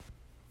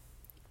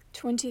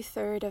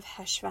23rd of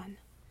Cheshvan,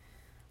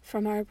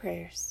 from our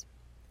prayers.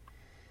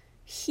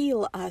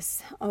 Heal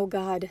us, O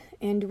God,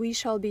 and we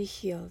shall be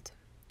healed.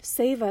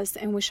 Save us,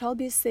 and we shall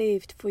be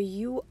saved, for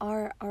you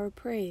are our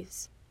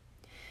praise.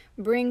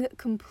 Bring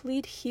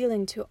complete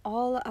healing to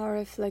all our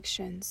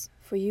afflictions,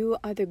 for you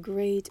are the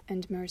great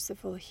and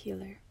merciful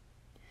healer.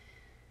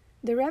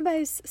 The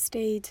rabbis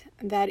state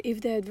that if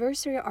the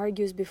adversary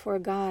argues before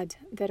God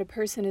that a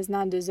person is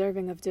not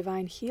deserving of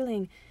divine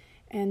healing,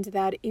 and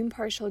that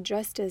impartial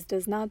justice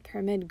does not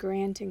permit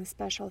granting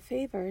special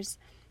favors,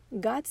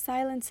 God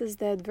silences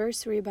the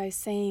adversary by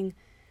saying,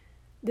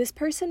 "This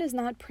person is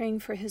not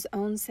praying for his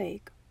own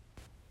sake.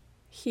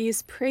 He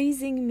is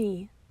praising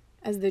me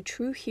as the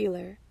true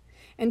healer,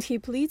 and he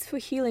pleads for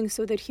healing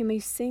so that he may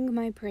sing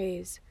my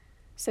praise.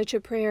 Such a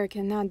prayer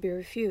cannot be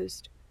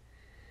refused."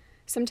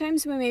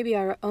 Sometimes we may be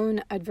our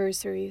own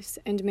adversaries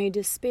and may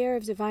despair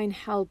of divine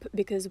help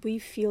because we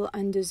feel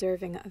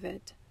undeserving of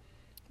it.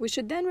 We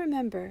should then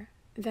remember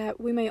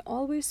that we may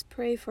always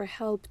pray for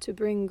help to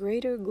bring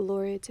greater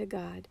glory to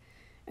God,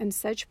 and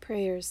such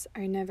prayers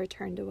are never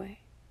turned away.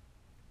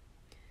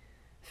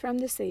 From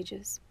the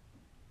Sages.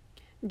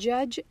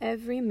 Judge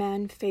every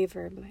man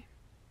favorably.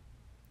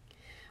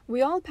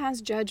 We all pass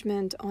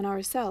judgment on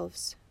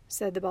ourselves,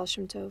 said the Baal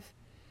Shem Tov.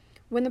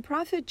 When the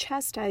prophet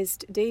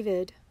chastised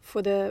David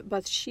for the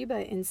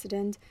Bathsheba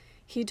incident,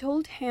 he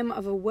told him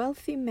of a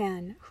wealthy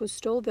man who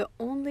stole the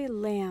only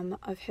lamb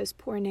of his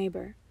poor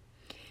neighbor.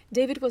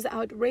 David was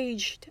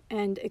outraged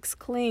and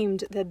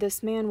exclaimed that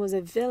this man was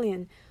a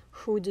villain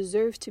who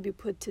deserved to be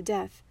put to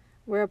death,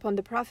 whereupon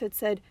the prophet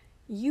said,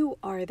 "You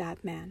are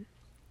that man."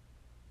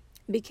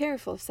 Be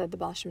careful, said the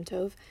Baal Shem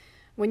Tov,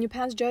 when you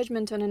pass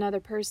judgment on another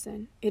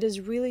person, it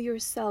is really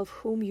yourself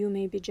whom you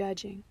may be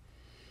judging.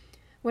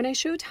 When I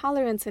show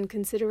tolerance and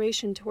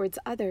consideration towards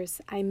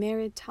others, I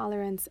merit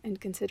tolerance and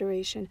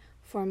consideration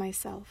for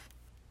myself.